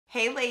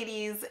Hey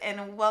ladies,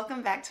 and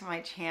welcome back to my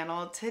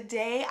channel.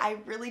 Today I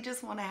really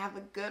just want to have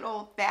a good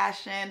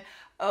old-fashioned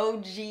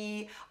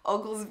OG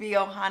Oglesby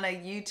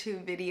Ohana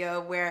YouTube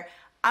video where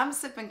I'm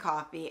sipping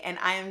coffee and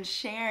I am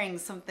sharing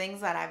some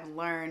things that I've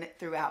learned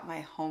throughout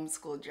my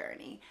homeschool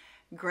journey.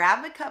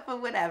 Grab a cup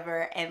of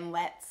whatever and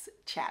let's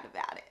chat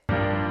about it.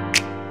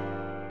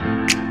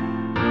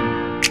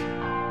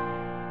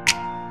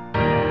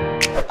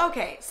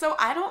 Okay, so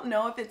I don't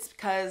know if it's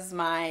because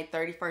my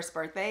 31st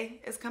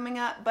birthday is coming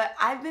up, but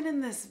I've been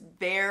in this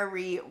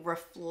very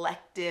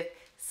reflective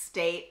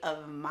state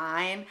of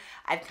mind.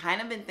 I've kind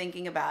of been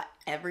thinking about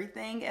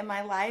everything in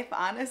my life,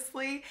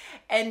 honestly,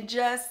 and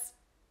just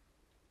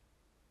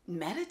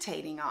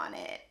meditating on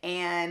it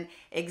and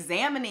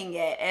examining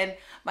it. And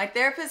my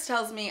therapist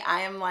tells me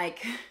I am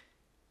like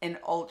an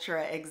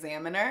ultra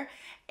examiner,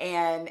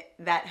 and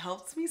that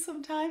helps me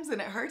sometimes and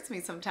it hurts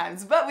me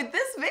sometimes. But with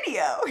this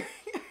video,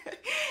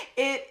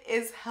 it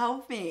is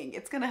helping.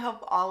 It's gonna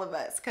help all of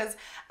us because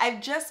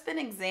I've just been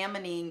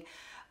examining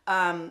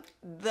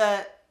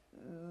the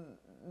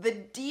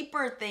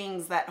deeper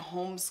things that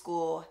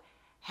homeschool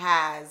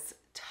has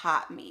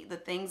taught me, the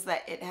things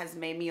that it has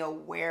made me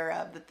aware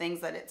of, the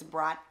things that it's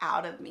brought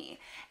out of me.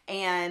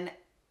 And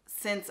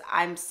since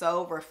I'm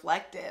so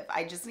reflective,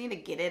 I just need to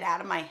get it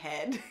out of my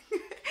head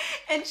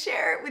and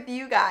share it with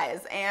you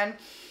guys. And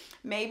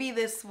maybe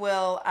this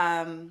will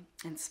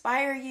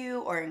inspire you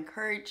or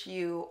encourage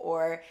you,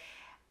 or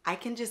I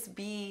can just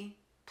be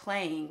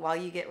playing while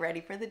you get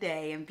ready for the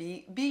day and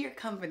be your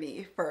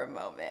company for a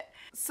moment.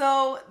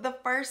 So the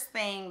first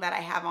thing that I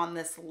have on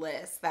this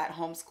list that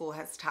homeschool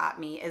has taught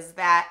me is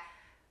that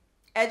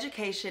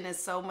education is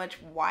so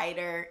much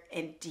wider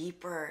and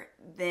deeper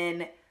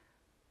than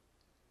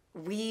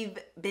we've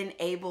been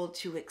able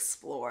to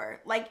explore.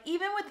 Like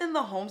even within the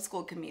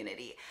homeschool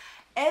community,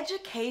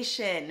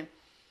 education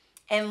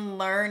and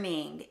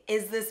learning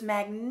is this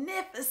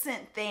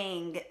magnificent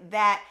thing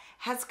that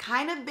has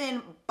kind of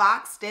been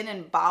boxed in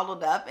and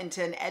bottled up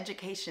into an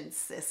education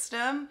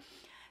system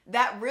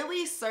that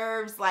really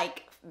serves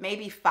like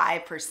maybe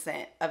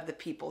 5% of the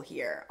people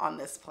here on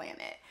this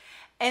planet.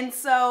 And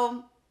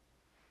so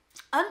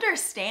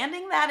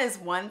understanding that is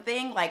one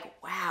thing, like,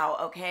 wow,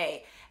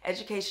 okay,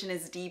 education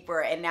is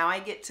deeper and now I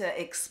get to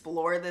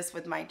explore this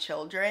with my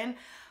children.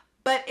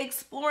 But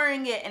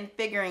exploring it and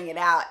figuring it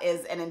out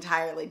is an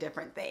entirely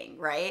different thing,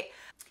 right?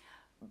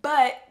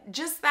 But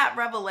just that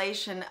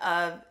revelation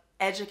of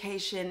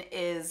education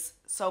is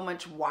so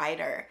much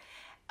wider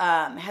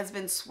has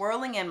been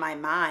swirling in my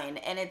mind,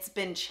 and it's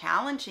been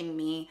challenging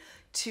me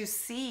to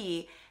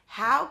see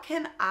how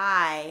can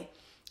I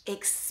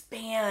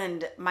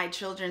expand my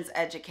children's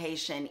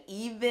education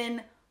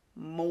even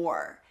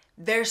more.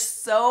 There's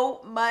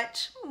so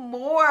much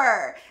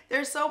more.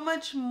 There's so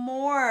much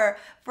more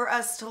for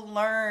us to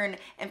learn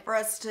and for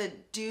us to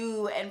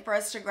do and for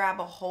us to grab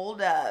a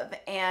hold of.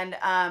 And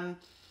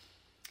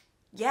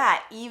yeah,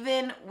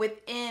 even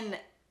within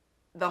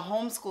the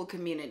homeschool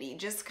community,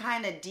 just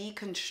kind of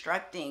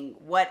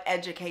deconstructing what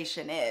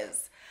education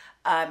is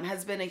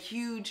has been a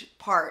huge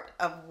part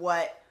of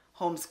what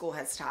homeschool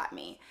has taught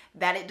me.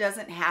 That it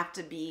doesn't have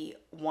to be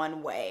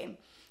one way.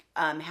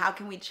 How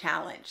can we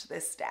challenge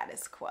this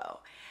status quo?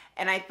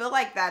 And I feel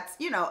like that's,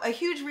 you know, a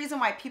huge reason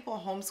why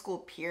people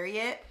homeschool,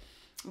 period.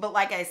 But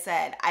like I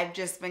said, I've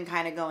just been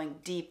kind of going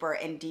deeper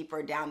and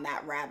deeper down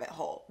that rabbit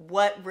hole.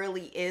 What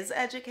really is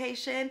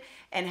education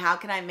and how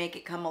can I make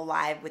it come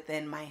alive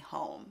within my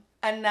home?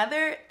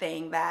 Another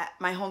thing that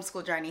my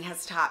homeschool journey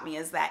has taught me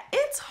is that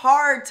it's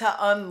hard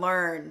to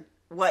unlearn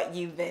what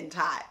you've been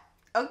taught,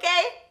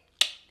 okay?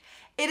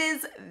 It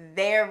is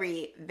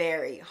very,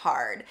 very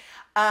hard.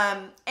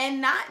 And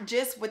not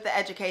just with the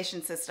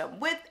education system,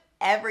 with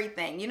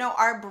everything. You know,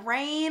 our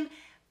brain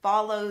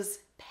follows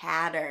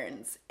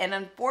patterns. And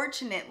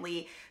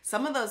unfortunately,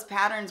 some of those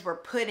patterns were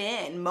put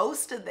in,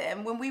 most of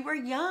them, when we were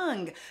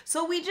young.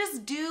 So we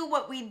just do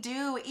what we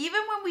do.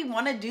 Even when we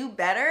want to do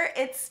better,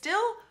 it's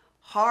still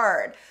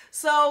hard.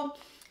 So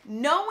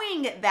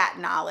knowing that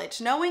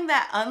knowledge, knowing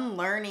that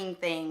unlearning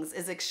things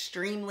is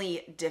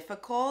extremely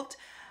difficult,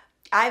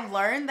 I've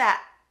learned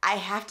that I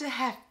have to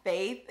have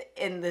faith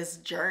in this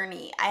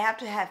journey. I have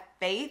to have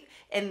faith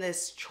in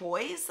this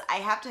choice. I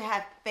have to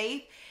have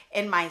faith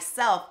in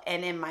myself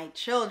and in my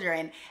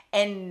children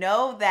and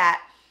know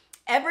that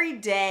every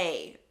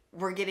day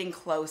we're getting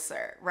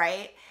closer,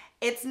 right?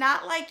 It's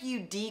not like you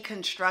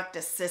deconstruct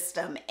a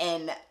system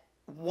in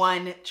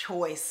one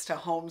choice to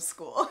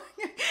homeschool.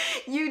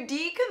 You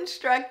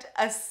deconstruct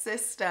a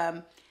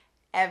system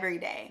every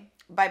day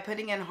by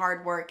putting in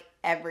hard work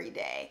every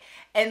day.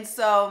 And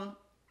so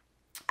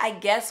I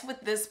guess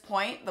with this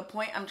point, the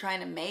point I'm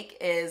trying to make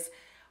is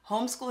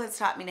homeschool has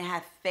taught me to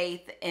have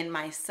faith in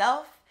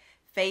myself,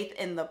 faith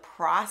in the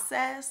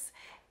process,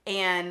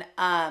 and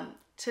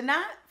to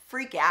not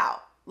freak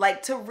out,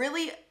 like to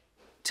really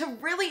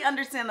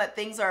understand that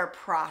things are a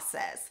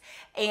process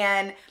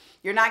and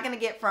you're not going to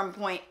get from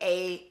point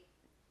A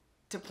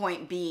to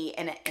point B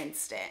in an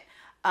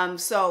instant.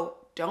 So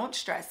Don't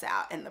stress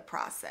out in the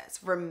process.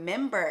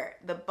 Remember,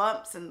 the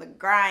bumps and the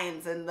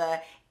grinds and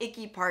the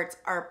icky parts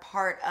are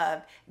part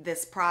of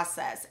this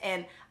process.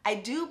 And I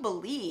do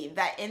believe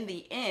that in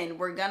the end,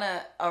 we're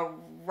gonna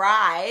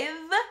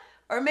arrive,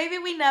 or maybe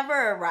we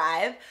never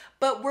arrive,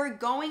 but we're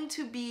going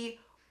to be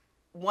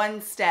one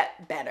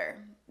step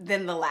better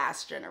than the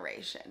last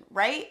generation,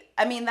 right?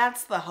 I mean,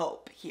 that's the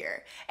hope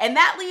here. And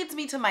that leads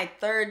me to my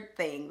third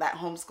thing that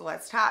homeschool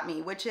has taught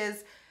me, which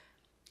is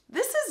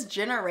this is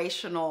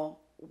generational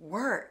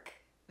work.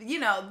 You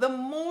know, the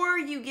more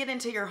you get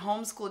into your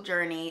homeschool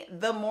journey,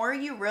 the more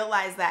you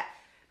realize that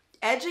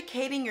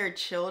educating your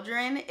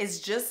children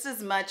is just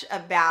as much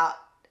about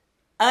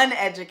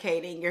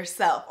uneducating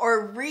yourself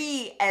or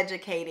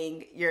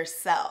re-educating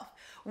yourself.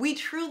 We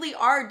truly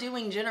are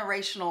doing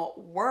generational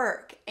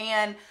work,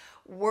 and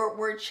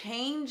we're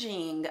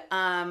changing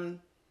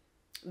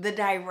the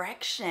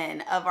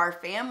direction of our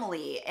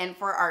family and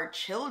for our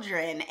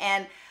children.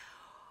 And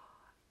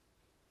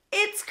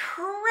it's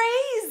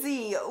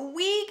crazy.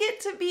 We get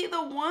to be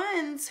the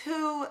ones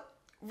who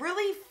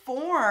really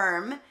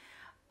form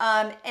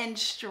and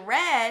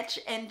stretch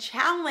and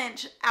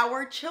challenge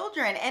our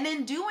children. And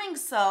in doing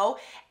so,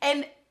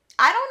 and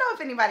I don't know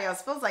if anybody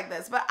else feels like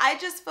this, but I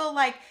just feel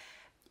like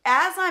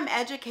as I'm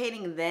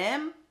educating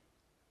them,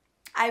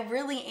 I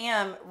really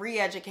am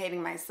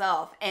re-educating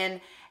myself and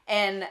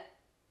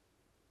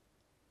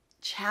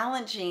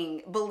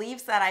challenging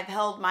beliefs that I've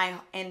held my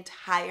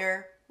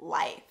entire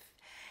life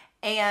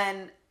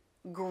and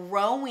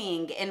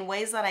growing in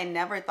ways that I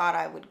never thought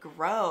I would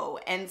grow.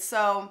 And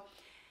so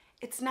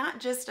it's not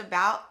just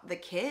about the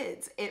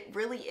kids. It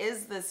really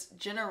is this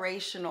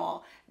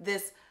generational,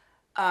 this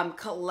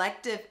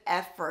collective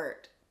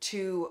effort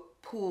to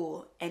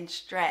pull and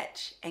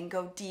stretch and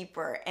go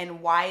deeper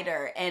and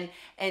wider and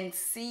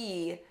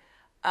see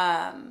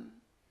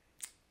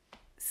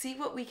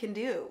what we can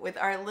do with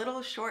our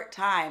little short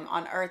time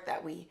on earth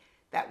that we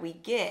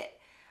get.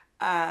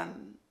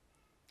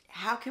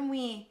 How can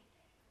we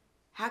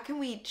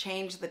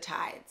change the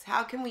tides?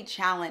 How can we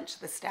challenge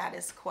the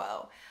status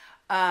quo?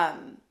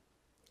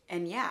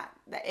 And yeah,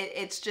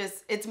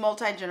 it's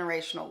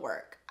multi-generational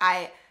work.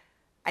 I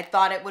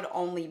thought it would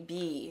only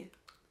be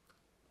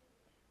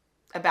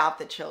about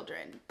the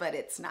children, but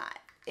it's not.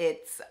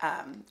 It's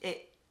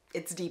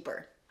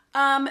deeper.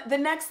 The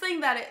next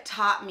thing that it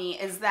taught me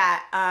is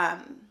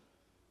that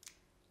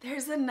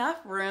there's enough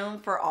room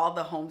for all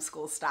the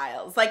homeschool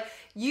styles. Like,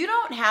 you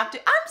don't have to.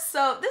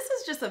 This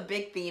is just a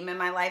big theme in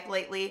my life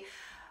lately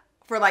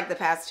for like the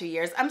past 2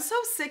 years. I'm so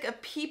sick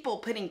of people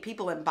putting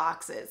people in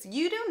boxes.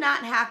 You do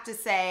not have to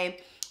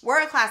say,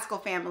 we're a classical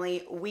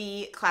family,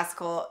 we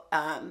classical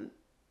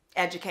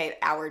educate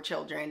our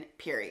children,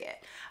 period.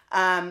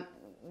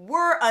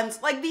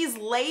 Like these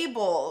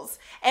labels,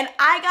 and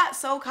I got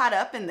so caught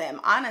up in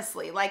them,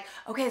 honestly. Like,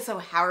 okay, so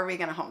how are we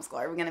gonna homeschool?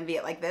 Are we gonna be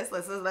it like this?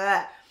 This is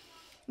that.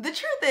 The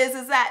truth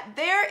is that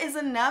there is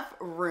enough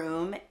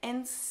room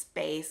and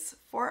space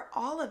for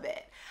all of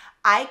it.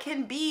 I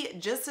can be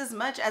just as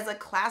much as a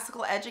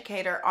classical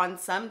educator on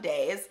some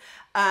days,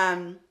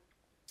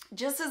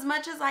 just as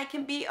much as I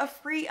can be a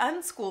free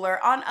unschooler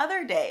on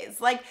other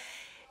days. Like,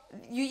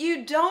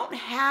 you don't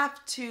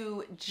have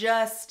to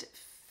just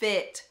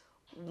fit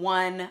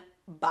one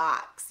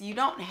box. You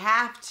don't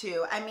have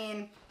to. I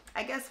mean,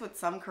 I guess with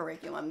some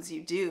curriculums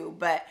you do,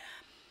 but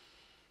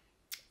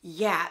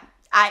yeah,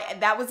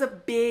 that was a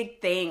big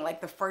thing,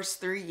 like the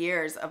first 3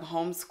 years of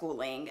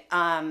homeschooling.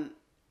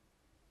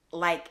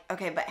 Like,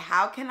 okay, but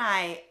how can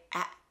I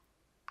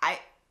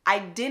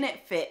didn't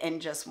fit in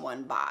just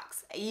one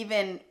box,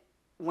 even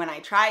when I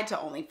tried to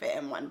only fit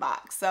in one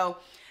box. So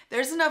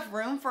there's enough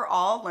room for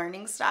all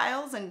learning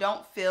styles, and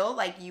don't feel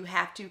like you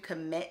have to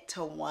commit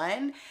to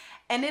one.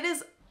 And it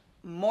is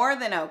more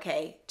than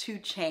okay to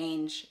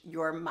change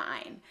your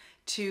mind,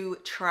 to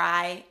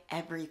try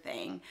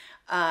everything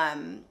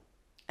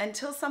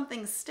until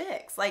something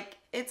sticks. Like,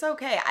 it's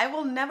okay. I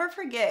will never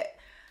forget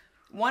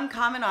one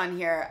comment on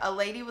here. A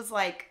lady was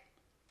like,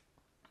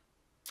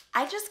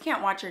 I just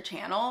can't watch your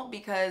channel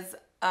because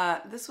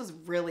this was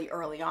really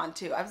early on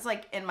too. I was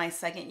like in my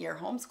second year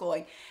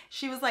homeschooling.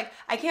 She was like,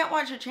 I can't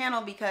watch your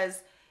channel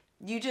because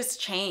you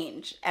just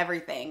change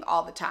everything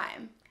all the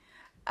time.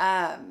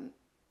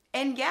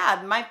 And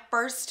yeah, my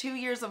first 2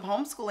 years of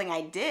homeschooling,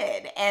 I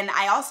did. And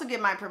I also give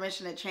my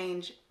permission to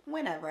change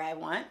whenever I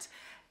want.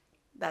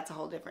 That's a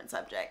whole different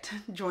subject.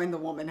 Join the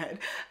womanhood.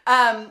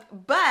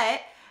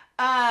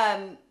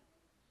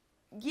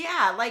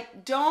 Yeah, like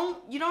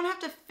you don't have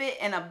to fit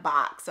in a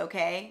box,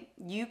 okay?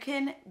 You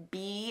can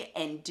be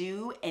and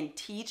do and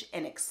teach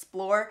and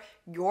explore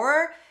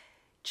your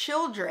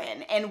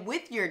children and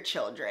with your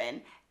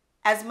children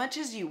as much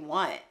as you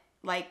want.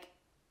 Like,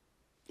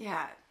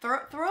 yeah, throw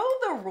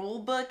the rule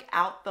book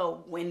out the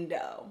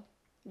window.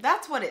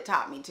 That's what it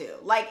taught me too.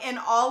 Like, in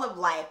all of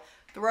life,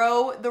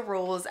 throw the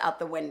rules out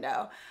the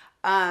window.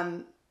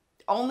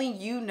 Only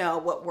you know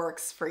what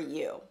works for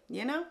you,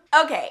 you know?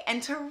 Okay,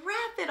 and to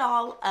wrap it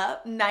all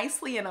up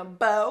nicely in a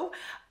bow,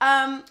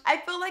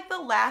 I feel like the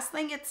last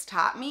thing it's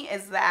taught me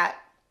is that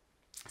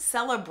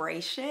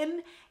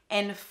celebration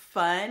and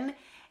fun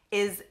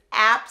is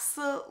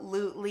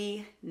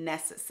absolutely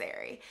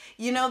necessary.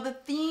 You know, the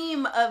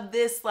theme of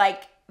this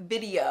like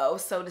video,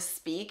 so to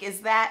speak,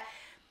 is that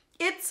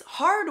it's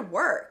hard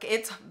work.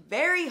 It's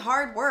very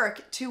hard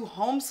work to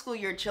homeschool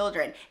your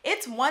children.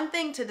 It's one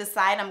thing to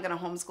decide I'm going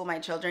to homeschool my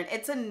children.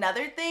 It's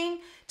another thing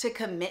to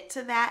commit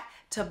to that,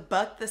 to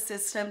buck the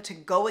system, to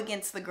go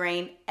against the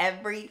grain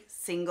every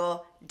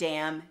single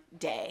damn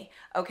day.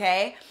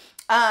 Okay?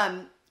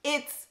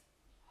 It's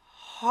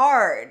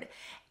hard.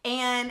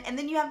 And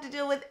then you have to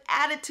deal with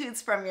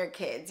attitudes from your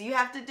kids. You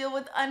have to deal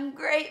with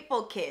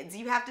ungrateful kids.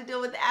 You have to deal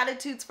with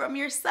attitudes from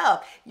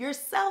yourself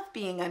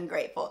being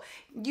ungrateful.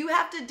 You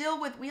have to deal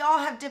with, we all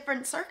have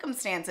different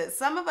circumstances.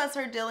 Some of us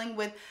are dealing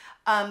with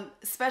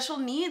special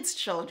needs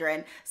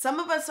children. Some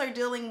of us are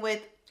dealing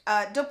with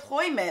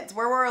deployments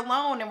where we're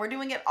alone and we're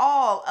doing it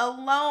all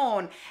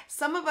alone.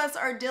 Some of us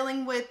are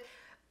dealing with,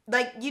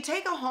 like, you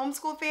take a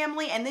homeschool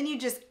family and then you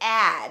just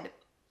add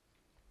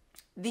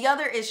the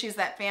other issues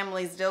that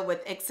families deal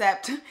with,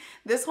 except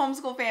this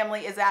homeschool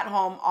family is at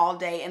home all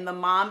day and the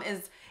mom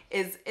is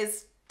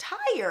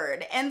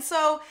tired. And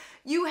so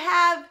you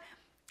have,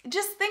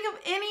 just think of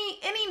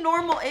any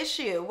normal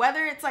issue,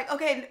 whether it's like,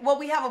 okay, well,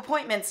 we have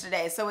appointments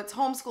today, so it's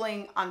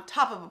homeschooling on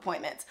top of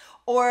appointments.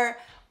 Or,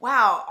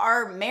 wow,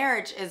 our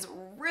marriage is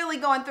really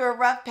going through a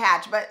rough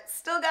patch, but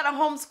still got to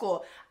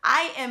homeschool.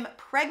 I am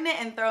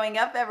pregnant and throwing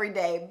up every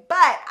day,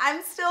 but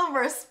I'm still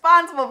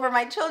responsible for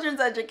my children's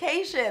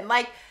education.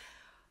 Like,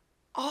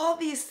 all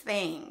these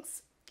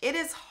things, it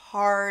is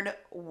hard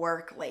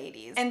work,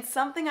 ladies. And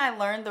something I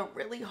learned the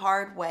really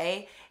hard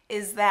way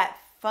is that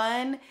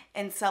fun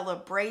and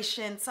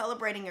celebration,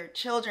 celebrating your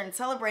children,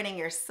 celebrating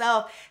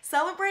yourself,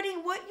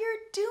 celebrating what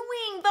you're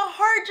doing, the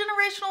hard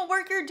generational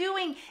work you're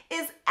doing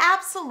is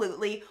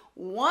absolutely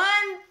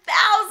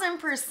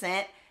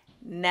 1000%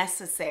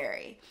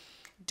 necessary.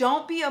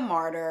 Don't be a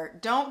martyr.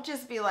 Don't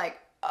just be like,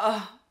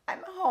 oh,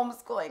 I'm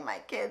homeschooling my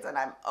kids and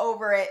I'm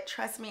over it.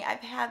 Trust me,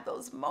 I've had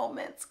those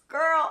moments,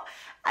 girl.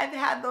 I've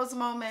had those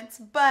moments,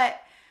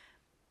 but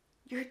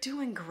you're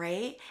doing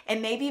great.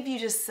 And maybe if you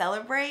just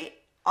celebrate,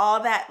 all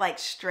that like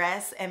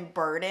stress and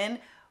burden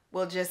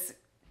will just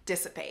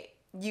dissipate.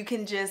 You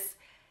can just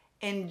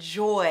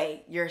enjoy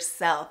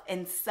yourself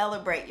and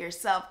celebrate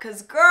yourself,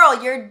 because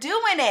girl, you're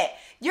doing it.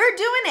 You're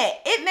doing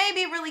it. It may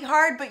be really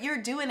hard, but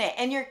you're doing it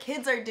and your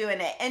kids are doing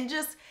it. And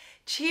just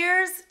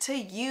cheers to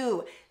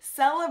you.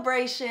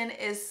 Celebration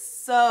is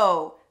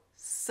so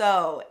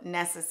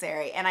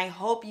necessary. And I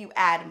hope you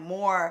add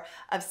more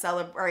of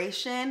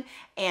celebration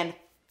and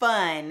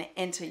fun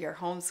into your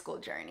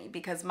homeschool journey,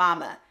 because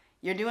mama,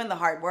 you're doing the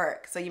hard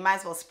work. So you might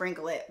as well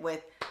sprinkle it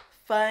with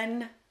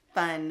fun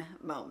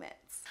moments.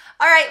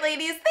 All right,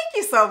 ladies, thank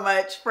you so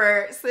much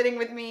for sitting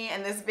with me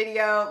in this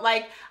video.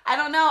 Like, I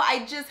don't know,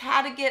 I just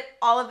had to get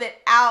all of it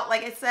out.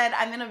 Like I said,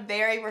 I'm in a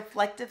very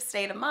reflective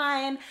state of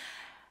mind.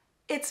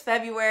 It's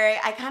February.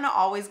 I kind of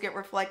always get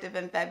reflective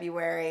in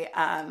February.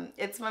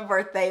 It's my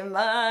birthday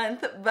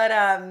month, but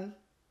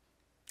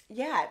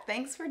yeah,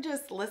 thanks for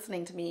just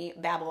listening to me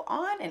babble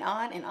on and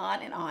on and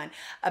on and on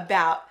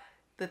about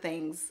the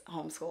things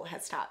homeschool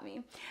has taught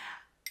me.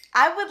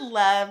 I would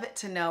love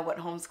to know what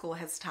homeschool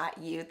has taught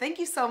you. Thank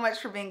you so much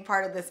for being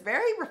part of this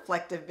very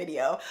reflective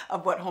video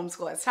of what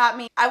homeschool has taught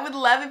me. I would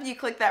love if you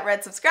click that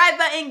red subscribe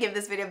button, give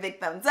this video a big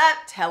thumbs up,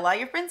 tell all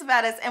your friends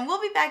about us, and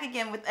we'll be back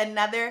again with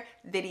another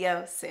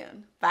video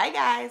soon. Bye,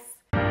 guys.